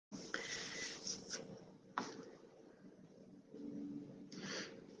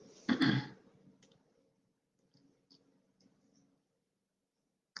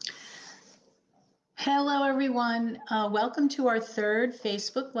Hello, everyone. Welcome to our third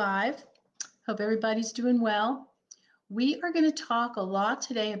Facebook Live. Hope everybody's doing well. We are going to talk a lot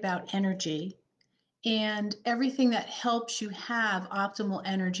today about energy and everything that helps you have optimal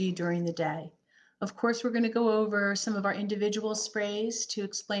energy during the day. Of course, we're going to go over some of our individual sprays to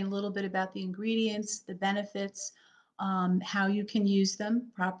explain a little bit about the ingredients, the benefits, how you can use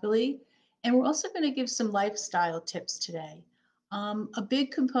them properly. And we're also going to give some lifestyle tips today. A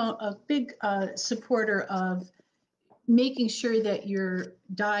big supporter of making sure that your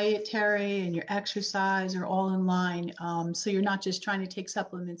dietary and your exercise are all in line. So you're not just trying to take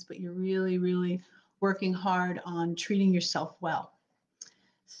supplements, but you're really, really working hard on treating yourself well.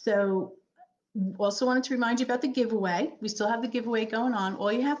 So also wanted to remind you about the giveaway. We still have the giveaway going on.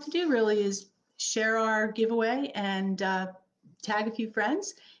 All you have to do really is share our giveaway and tag a few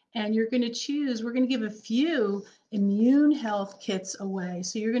friends. And you're going to choose, we're going to give a few immune health kits away.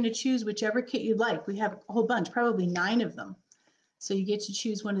 So you're going to choose whichever kit you like. We have a whole bunch, probably 9 of them. So you get to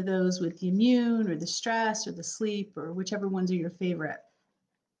choose one of those with the immune or the stress or the sleep or whichever ones are your favorite.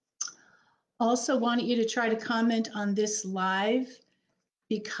 Also wanted you to try to comment on this live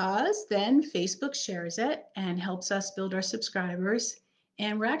because then Facebook shares it and helps us build our subscribers.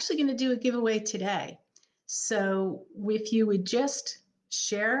 And we're actually going to do a giveaway today. So if you would just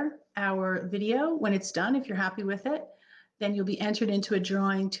share our video when it's done, if you're happy with it, then you'll be entered into a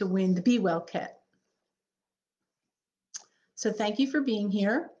drawing to win the Be Well kit. So thank you for being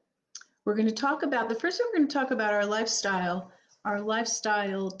here. We're going to talk about, the first thing we're going to talk about our lifestyle. Our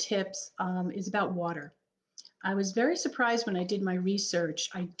lifestyle tips is about water. I was very surprised when I did my research.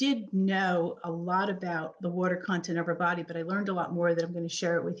 I did know a lot about the water content of our body, but I learned a lot more that I'm going to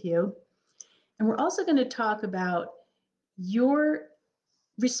share it with you. And we're also going to talk about your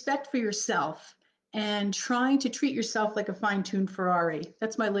respect for yourself and trying to treat yourself like a fine-tuned Ferrari.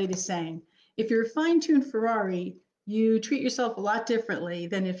 That's my latest saying. If you're a fine-tuned Ferrari, you treat yourself a lot differently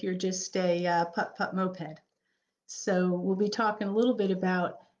than if you're just a putt-putt moped. So we'll be talking a little bit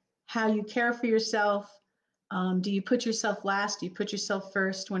about how you care for yourself. Do you put yourself last? Do you put yourself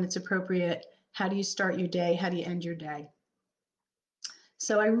first when it's appropriate? How do you start your day? How do you end your day?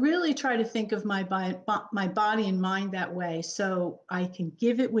 So I really try to think of my body and mind that way so I can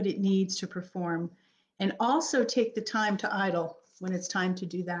give it what it needs to perform and also take the time to idle when it's time to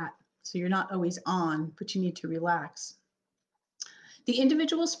do that. So you're not always on, but you need to relax. The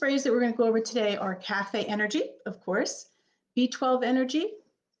individual sprays that we're going to go over today are Cafe Energy, of course, B12 Energy,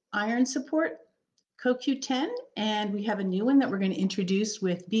 Iron Support, CoQ10, and we have a new one that we're going to introduce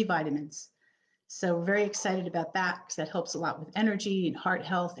with B vitamins. So we're very excited about that because that helps a lot with energy and heart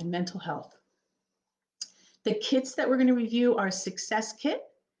health and mental health. The kits that we're going to review are Success Kit,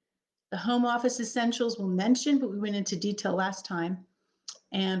 the Home Office Essentials we'll mention, but we went into detail last time.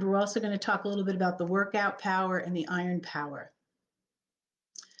 And we're also going to talk a little bit about the Workout Power and the Iron Power.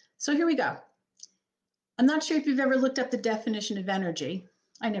 So here we go. I'm not sure if you've ever looked up the definition of energy.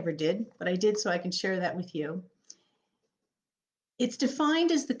 I never did, but I did so I can share that with you. It's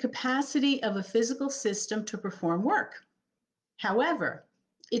defined as the capacity of a physical system to perform work. However,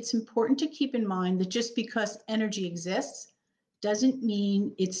 it's important to keep in mind that just because energy exists doesn't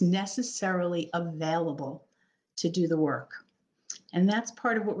mean it's necessarily available to do the work. And that's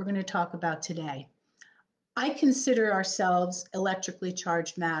part of what we're going to talk about today. I consider ourselves electrically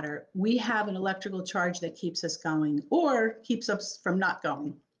charged matter. We have an electrical charge that keeps us going or keeps us from not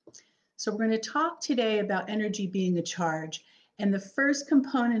going. So we're going to talk today about energy being a charge. And the first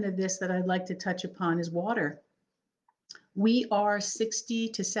component of this that I'd like to touch upon is water. We are 60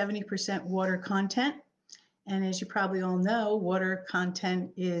 to 70% water content. And as you probably all know, water content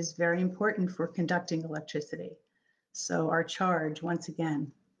is very important for conducting electricity. So our charge, once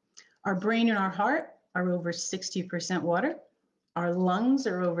again, our brain and our heart are over 60% water. Our lungs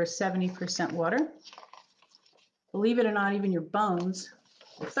are over 70% water. Believe it or not, even your bones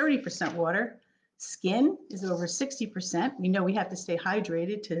are 30% water. Skin is over 60%. We know we have to stay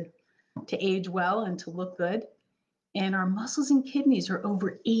hydrated to age well and to look good. And our muscles and kidneys are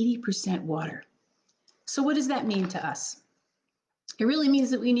over 80% water. So what does that mean to us? It really means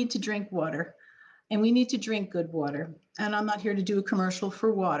that we need to drink water, and we need to drink good water. And I'm not here to do a commercial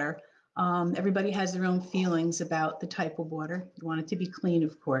for water. Everybody has their own feelings about the type of water. You want it to be clean,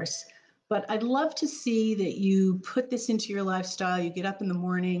 of course. But I'd love to see that you put this into your lifestyle. You get up in the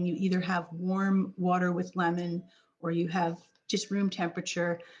morning, you either have warm water with lemon or you have just room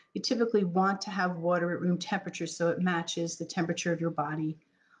temperature. You typically want to have water at room temperature so it matches the temperature of your body.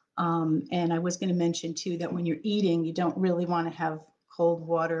 And I was going to mention too that when you're eating, you don't really want to have cold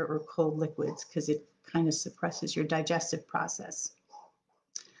water or cold liquids because it kind of suppresses your digestive process.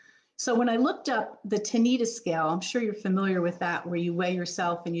 So when I looked up the Tanita scale, I'm sure you're familiar with that, where you weigh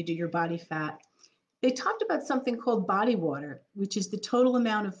yourself and you do your body fat. They talked about something called body water, which is the total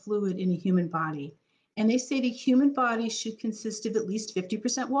amount of fluid in a human body. And they say the human body should consist of at least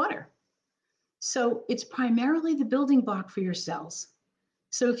 50% water. So it's primarily the building block for your cells.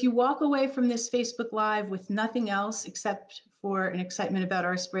 So if you walk away from this Facebook Live with nothing else except for an excitement about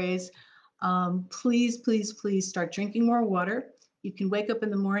our sprays, please, please, please start drinking more water. You can wake up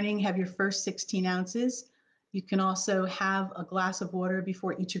in the morning, have your first 16 ounces. You can also have a glass of water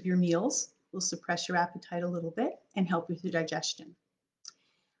before each of your meals. It will suppress your appetite a little bit and help with your digestion.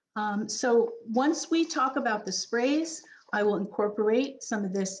 So once we talk about the sprays, I will incorporate some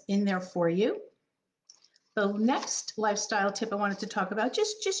of this in there for you. The next lifestyle tip I wanted to talk about,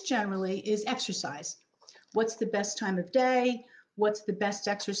 just generally, is exercise. What's the best time of day? What's the best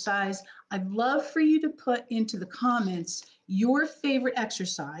exercise? I'd love for you to put into the comments your favorite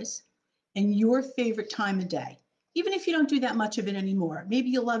exercise and your favorite time of day. Even if you don't do that much of it anymore. Maybe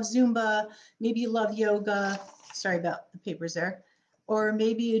you love Zumba, maybe you love yoga. Sorry about the papers there. Or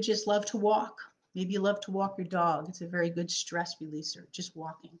maybe you just love to walk. Maybe you love to walk your dog. It's a very good stress releaser, just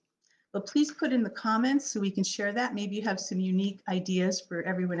walking. But please put in the comments so we can share that. Maybe you have some unique ideas for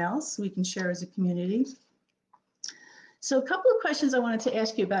everyone else so we can share as a community. So a couple of questions I wanted to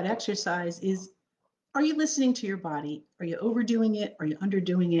ask you about exercise is, are you listening to your body? Are you overdoing it? Are you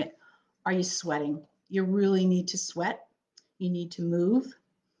underdoing it? Are you sweating? You really need to sweat. You need to move.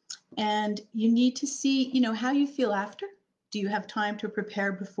 And you need to see, how you feel after. Do you have time to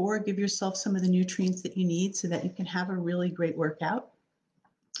prepare before? Give yourself some of the nutrients that you need so that you can have a really great workout.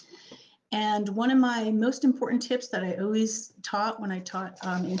 And one of my most important tips that I always taught when I taught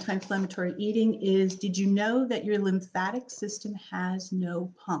anti-inflammatory eating is, did you know that your lymphatic system has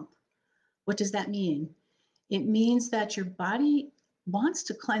no pump? What does that mean? It means that your body wants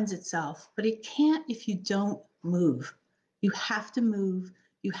to cleanse itself, but it can't if you don't move. You have to move.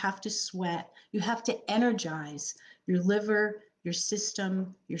 You have to sweat. You have to energize your liver, your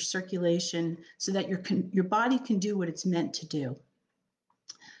system, your circulation, so that your body can do what it's meant to do.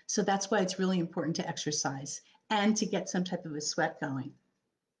 So that's why it's really important to exercise and to get some type of a sweat going.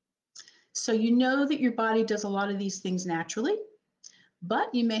 So you know that your body does a lot of these things naturally,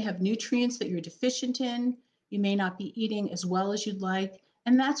 but you may have nutrients that you're deficient in. You may not be eating as well as you'd like,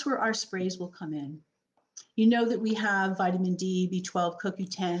 and that's where our sprays will come in. You know that we have vitamin D, B12,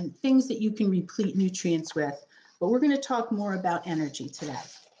 CoQ10, things that you can replete nutrients with, but we're going to talk more about energy today.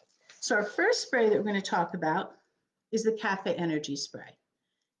 So our first spray that we're going to talk about is the Cafe Energy Spray.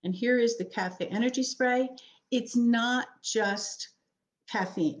 And here is the Cafe Energy Spray. It's not just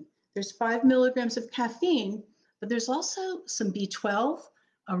caffeine. There's 5 milligrams of caffeine, but there's also some B12,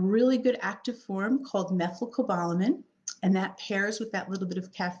 a really good active form called methylcobalamin, and that pairs with that little bit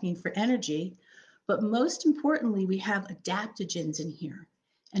of caffeine for energy. But most importantly, we have adaptogens in here,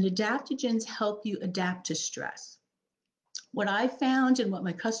 and adaptogens help you adapt to stress. What I found and what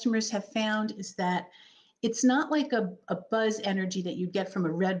my customers have found is that it's not like a buzz energy that you get from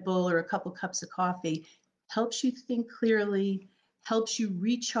a Red Bull or a couple cups of coffee. Helps you think clearly, helps you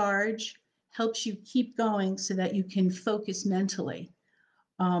recharge, helps you keep going so that you can focus mentally.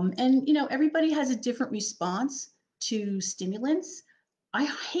 And everybody has a different response to stimulants. I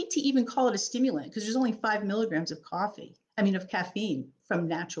hate to even call it a stimulant because there's only 5 milligrams of caffeine from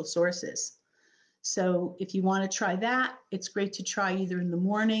natural sources. So if you want to try that, it's great to try either in the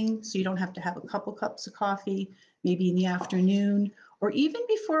morning, so you don't have to have a couple cups of coffee, maybe in the afternoon, or even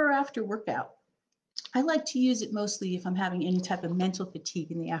before or after workout. I like to use it mostly if I'm having any type of mental fatigue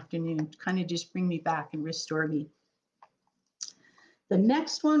in the afternoon, to kind of just bring me back and restore me. The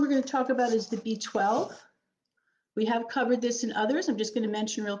next one we're going to talk about is the B12. We have covered this in others. I'm just going to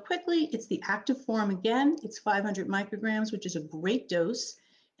mention real quickly. It's the active form again. It's 500 micrograms, which is a great dose.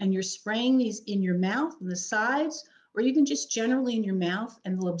 And you're spraying these in your mouth and the sides, or even just generally in your mouth,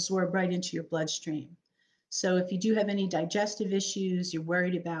 and they'll absorb right into your bloodstream. So if you do have any digestive issues, you're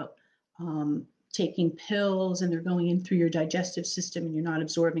worried about taking pills and they're going in through your digestive system and you're not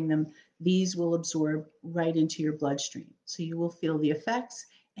absorbing them, these will absorb right into your bloodstream. So you will feel the effects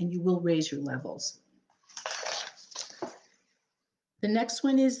and you will raise your levels. The next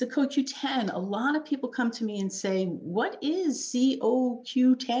one is the CoQ10. A lot of people come to me and say, what is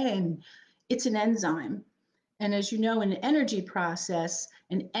CoQ10? It's an enzyme. And as you know, in an energy process,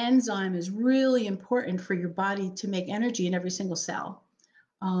 an enzyme is really important for your body to make energy in every single cell.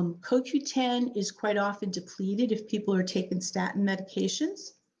 CoQ10 is quite often depleted if people are taking statin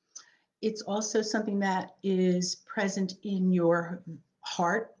medications. It's also something that is present in your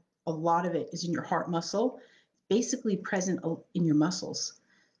heart. A lot of it is in your heart muscle, basically present in your muscles.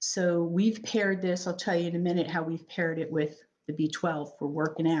 So we've paired this, I'll tell you in a minute how we've paired it with the B12 for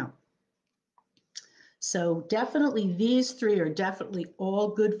working out. So definitely these three are definitely all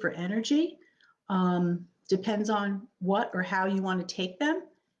good for energy. Depends on what or how you want to take them.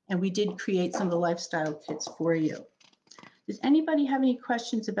 And we did create some of the lifestyle kits for you. Does anybody have any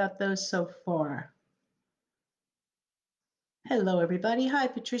questions about those so far? Hello, everybody. Hi,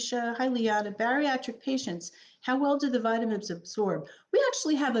 Patricia. Hi, Liana. Bariatric patients, how well do the vitamins absorb? We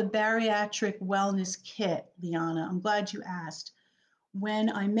actually have a bariatric wellness kit, Liana. I'm glad you asked.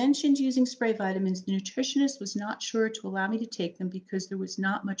 When I mentioned using spray vitamins, the nutritionist was not sure to allow me to take them because there was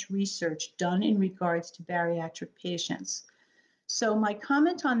not much research done in regards to bariatric patients. So my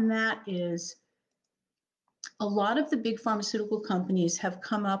comment on that is a lot of the big pharmaceutical companies have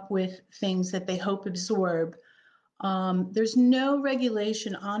come up with things that they hope absorb. There's no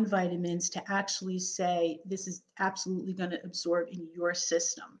regulation on vitamins to actually say this is absolutely going to absorb in your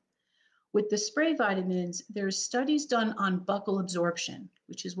system. With the spray vitamins, there's studies done on buccal absorption,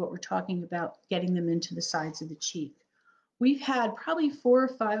 which is what we're talking about, getting them into the sides of the cheek. We've had probably 4 or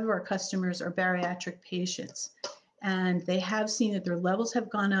 5 of our customers are bariatric patients, and they have seen that their levels have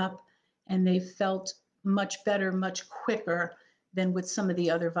gone up and they felt much better, much quicker than with some of the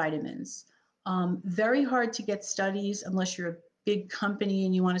other vitamins. Very hard to get studies unless you're a big company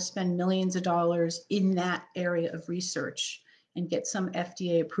and you want to spend millions of dollars in that area of research and get some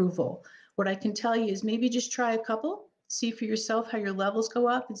FDA approval. What I can tell you is maybe just try a couple, see for yourself how your levels go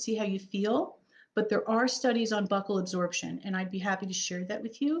up and see how you feel. But there are studies on buccal absorption, and I'd be happy to share that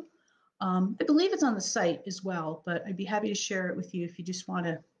with you. I believe it's on the site as well, but I'd be happy to share it with you if you just want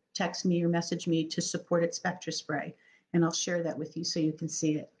to text me or message me to support at SpectraSpray, and I'll share that with you so you can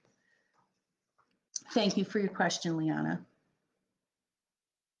see it. Thank you for your question, Liana.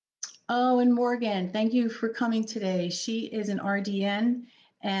 Oh, and Morgan, thank you for coming today. She is an RDN,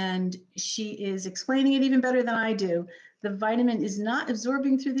 and she is explaining it even better than I do. The vitamin is not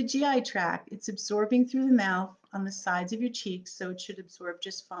absorbing through the GI tract. It's absorbing through the mouth on the sides of your cheeks, so it should absorb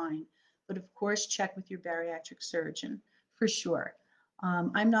just fine. But of course, check with your bariatric surgeon for sure.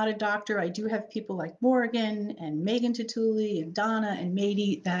 I'm not a doctor. I do have people like Morgan and Megan Tatuli and Donna and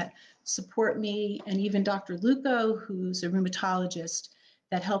Mady that support me, and even Dr. Luco, who's a rheumatologist,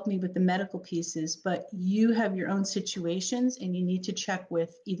 that help me with the medical pieces. But you have your own situations, and you need to check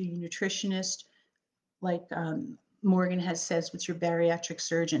with either your nutritionist, like Morgan has says, with your bariatric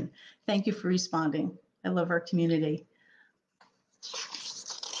surgeon. Thank you for responding. I love our community.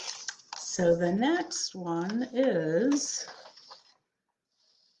 So the next one is,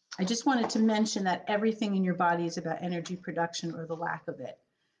 I just wanted to mention that everything in your body is about energy production or the lack of it.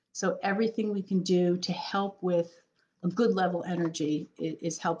 So everything we can do to help with a good level energy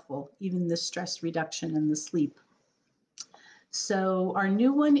is helpful, even the stress reduction and the sleep. So our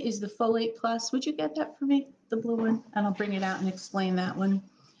new one is the Folate Plus. Would you get that for me, the blue one? And I'll bring it out and explain that one.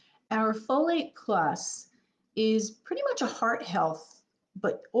 Our Folate Plus is pretty much a heart health,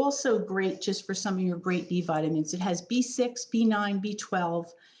 but also great just for some of your great B vitamins. It has B6, B9, B12,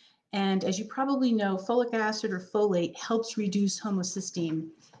 and as you probably know, folic acid or folate helps reduce homocysteine,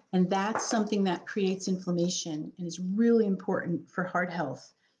 and that's something that creates inflammation and is really important for heart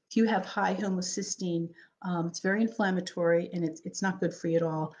health. If you have high homocysteine, it's very inflammatory and it's not good for you at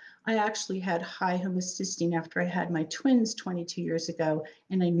all. I actually had high homocysteine after I had my twins 22 years ago,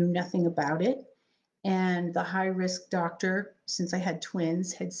 and I knew nothing about it. And the high-risk doctor, since I had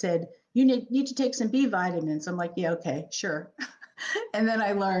twins, had said, you need to take some B vitamins. I'm like, yeah, okay, sure. And then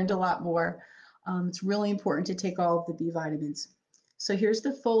I learned a lot more. It's really important to take all of the B vitamins. So here's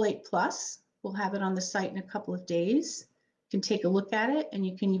the Folate Plus. We'll have it on the site in a couple of days. You can take a look at it, and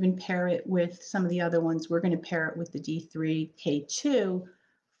you can even pair it with some of the other ones. We're going to pair it with the D3K2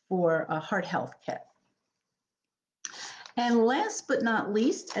 for a heart health kit. And last but not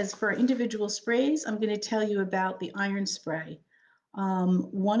least, as for individual sprays, I'm going to tell you about the iron spray.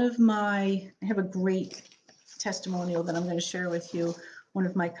 I have a great testimonial that I'm going to share with you. One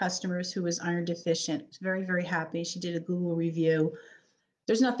of my customers who was iron deficient was very, very happy. She did a Google review.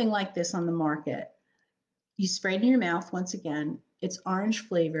 There's nothing like this on the market. You spray it in your mouth once again. It's orange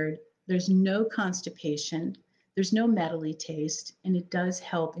flavored. There's no constipation. There's no metally taste, and it does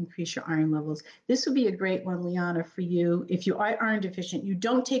help increase your iron levels. This would be a great one, Liana, for you. If you are iron deficient, you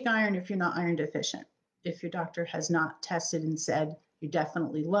don't take iron if you're not iron deficient. If your doctor has not tested and said you're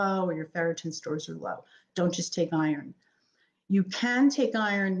definitely low or your ferritin stores are low, don't just take iron. You can take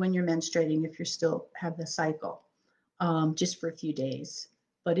iron when you're menstruating if you still have the cycle, just for a few days.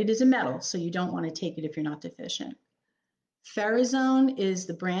 But it is a metal, so you don't want to take it if you're not deficient. Ferrazone is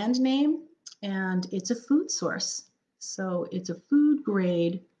the brand name, and it's a food source. So it's a food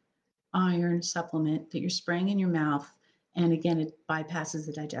grade iron supplement that you're spraying in your mouth. And again, it bypasses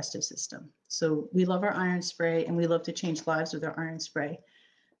the digestive system. So we love our iron spray, and we love to change lives with our iron spray.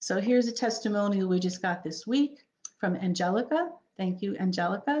 So here's a testimonial we just got this week from Angelica. Thank you,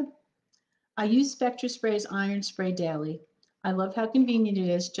 Angelica. I use SpectraSpray's iron spray daily. I love how convenient it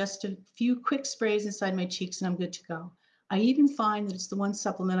is. Just a few quick sprays inside my cheeks and I'm good to go. I even find that it's the one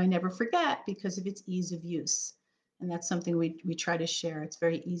supplement I never forget because of its ease of use. And that's something we try to share. It's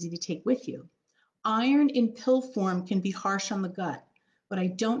very easy to take with you. Iron in pill form can be harsh on the gut, but I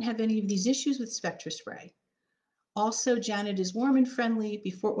don't have any of these issues with SpectraSpray. Also, Janet is warm and friendly.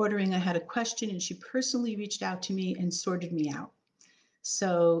 Before ordering, I had a question and she personally reached out to me and sorted me out.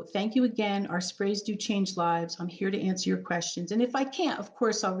 So thank you again. Our sprays do change lives. I'm here to answer your questions. And if I can't, of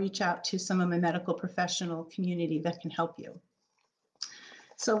course, I'll reach out to some of my medical professional community that can help you.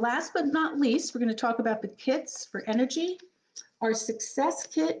 So last but not least, we're going to talk about the kits for energy. Our success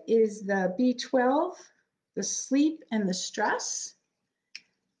kit is the B12, the sleep, and the stress.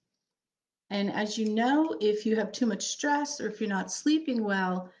 And as you know, if you have too much stress or if you're not sleeping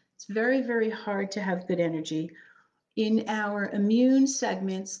well, it's very, very hard to have good energy. In our immune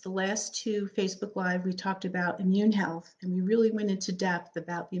segments, the last two Facebook Live, we talked about immune health, and we really went into depth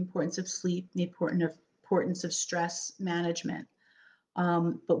about the importance of sleep, the importance of stress management.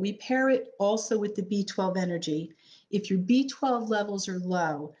 But we pair it also with the B12 energy. If your B12 levels are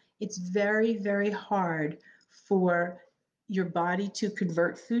low, it's very, very hard for your body to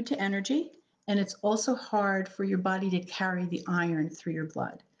convert food to energy. And it's also hard for your body to carry the iron through your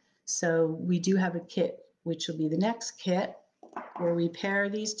blood. So we do have a kit, which will be the next kit, where we pair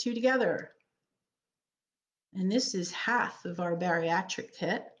these two together. And this is half of our bariatric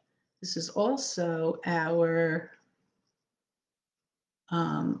kit. This is also our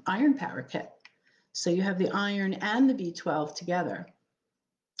iron power kit. So you have the iron and the B12 together.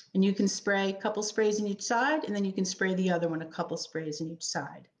 And you can spray a couple sprays in each side, and then you can spray the other one a couple sprays in each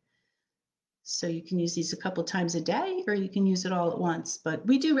side. So you can use these a couple times a day, or you can use it all at once. But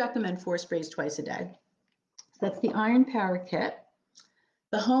we do recommend 4 sprays twice a day. That's the iron power kit.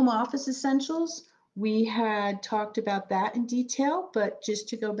 The home office essentials, we had talked about that in detail, but just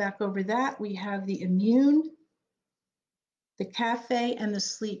to go back over that, we have the immune, the cafe, and the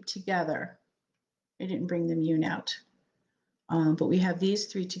sleep together. I didn't bring the immune out, but we have these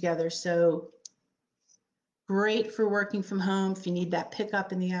 3 together. So great for working from home if you need that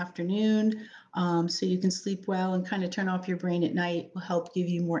pickup in the afternoon, so you can sleep well and kind of turn off your brain at night. Will help give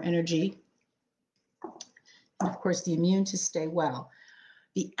you more energy. And of course, the immune to stay well.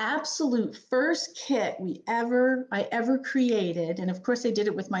 The absolute first kit I ever created, and of course I did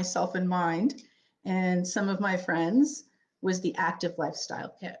it with myself in mind and some of my friends, was the active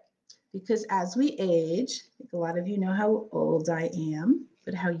lifestyle kit. Because as we age, I think a lot of you know how old I am,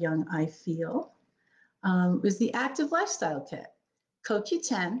 but how young I feel, was the active lifestyle kit.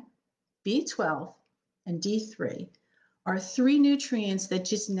 CoQ10, B12, and D3 are 3 nutrients that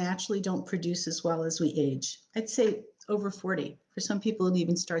just naturally don't produce as well as we age. I'd say over 40. For some people, it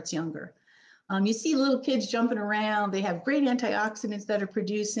even starts younger. You see little kids jumping around. They have great antioxidants that are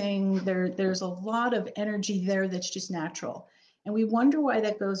producing. There's a lot of energy there that's just natural. And we wonder why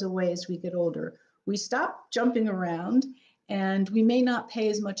that goes away as we get older. We stop jumping around, and we may not pay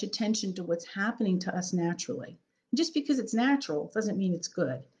as much attention to what's happening to us naturally. Just because it's natural doesn't mean it's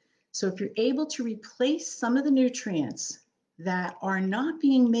good. So if you're able to replace some of the nutrients that are not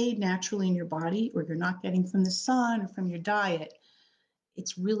being made naturally in your body, or you're not getting from the sun or from your diet,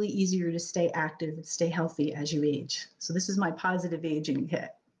 it's really easier to stay active and stay healthy as you age. So this is my positive aging kit.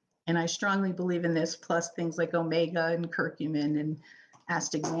 And I strongly believe in this, plus things like omega and curcumin and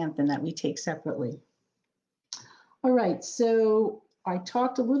astaxanthin that we take separately. All right, so I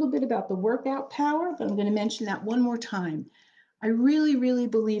talked a little bit about the workout power, but I'm going to mention that one more time. I really, really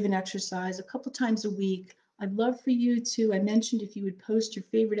believe in exercise a couple times a week. I'd love for you to, I mentioned if you would post your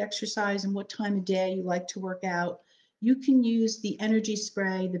favorite exercise and what time of day you like to work out. You can use the energy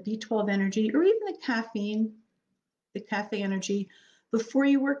spray, the B12 energy, or even the cafe energy before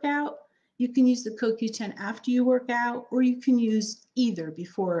you work out. You can use the CoQ10 after you work out, or you can use either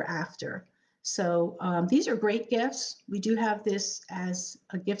before or after. So these are great gifts. We do have this as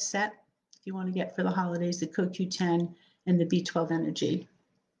a gift set if you want to get for the holidays, the CoQ10 and the B12 energy.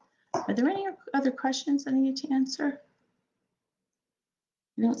 Are there any other questions I need to answer?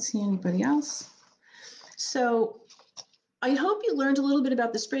 I don't see anybody else. So I hope you learned a little bit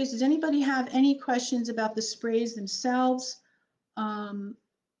about the sprays. Does anybody have any questions about the sprays themselves?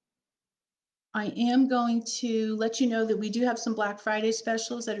 I am going to let you know that we do have some Black Friday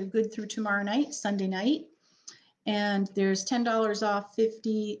specials that are good through tomorrow night, Sunday night. and there's $10 off,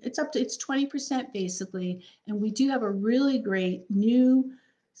 50, it's 20% basically. And we do have a really great new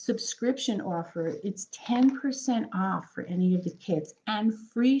subscription offer. It's 10% off for any of the kits and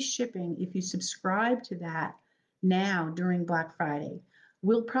free shipping if you subscribe to that now during Black Friday.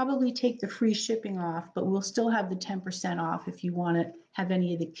 We'll probably take the free shipping off, but we'll still have the 10% off if you want to have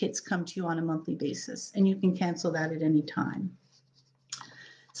any of the kits come to you on a monthly basis, and you can cancel that at any time.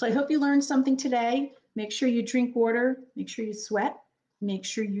 So I hope you learned something today. Make sure you drink water, make sure you sweat, make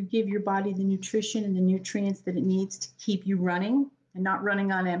sure you give your body the nutrition and the nutrients that it needs to keep you running and not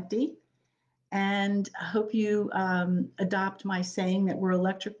running on empty. And I hope you adopt my saying that we're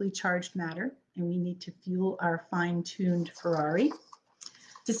electrically charged matter and we need to fuel our fine-tuned Ferrari.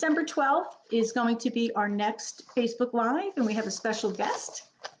 December 12th is going to be our next Facebook Live, and we have a special guest.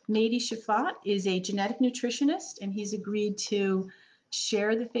 Mehdi Shafat is a genetic nutritionist, and he's agreed to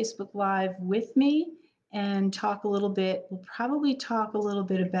share the Facebook Live with me and talk a little bit. We'll probably talk a little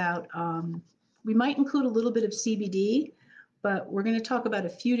bit about, we might include a little bit of CBD, but we're going to talk about a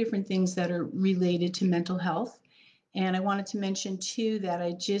few different things that are related to mental health. And I wanted to mention too that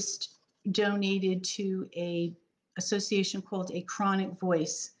I just donated to a association called A Chronic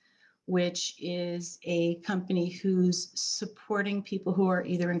Voice, which is a company who's supporting people who are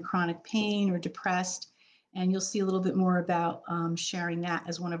either in chronic pain or depressed. And you'll see a little bit more about sharing that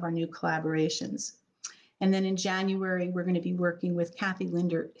as one of our new collaborations. And then in January, we're going to be working with Kathy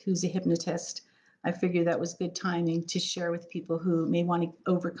Linder, who's a hypnotist. I figured that was good timing to share with people who may want to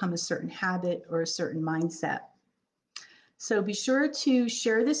overcome a certain habit or a certain mindset. So be sure to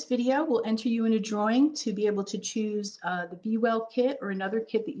share this video. We'll enter you in a drawing to be able to choose the Be Well kit or another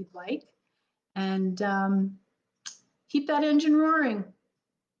kit that you'd like. And keep that engine roaring.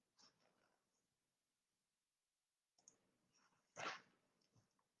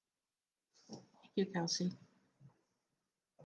 Thank you, Kelsey.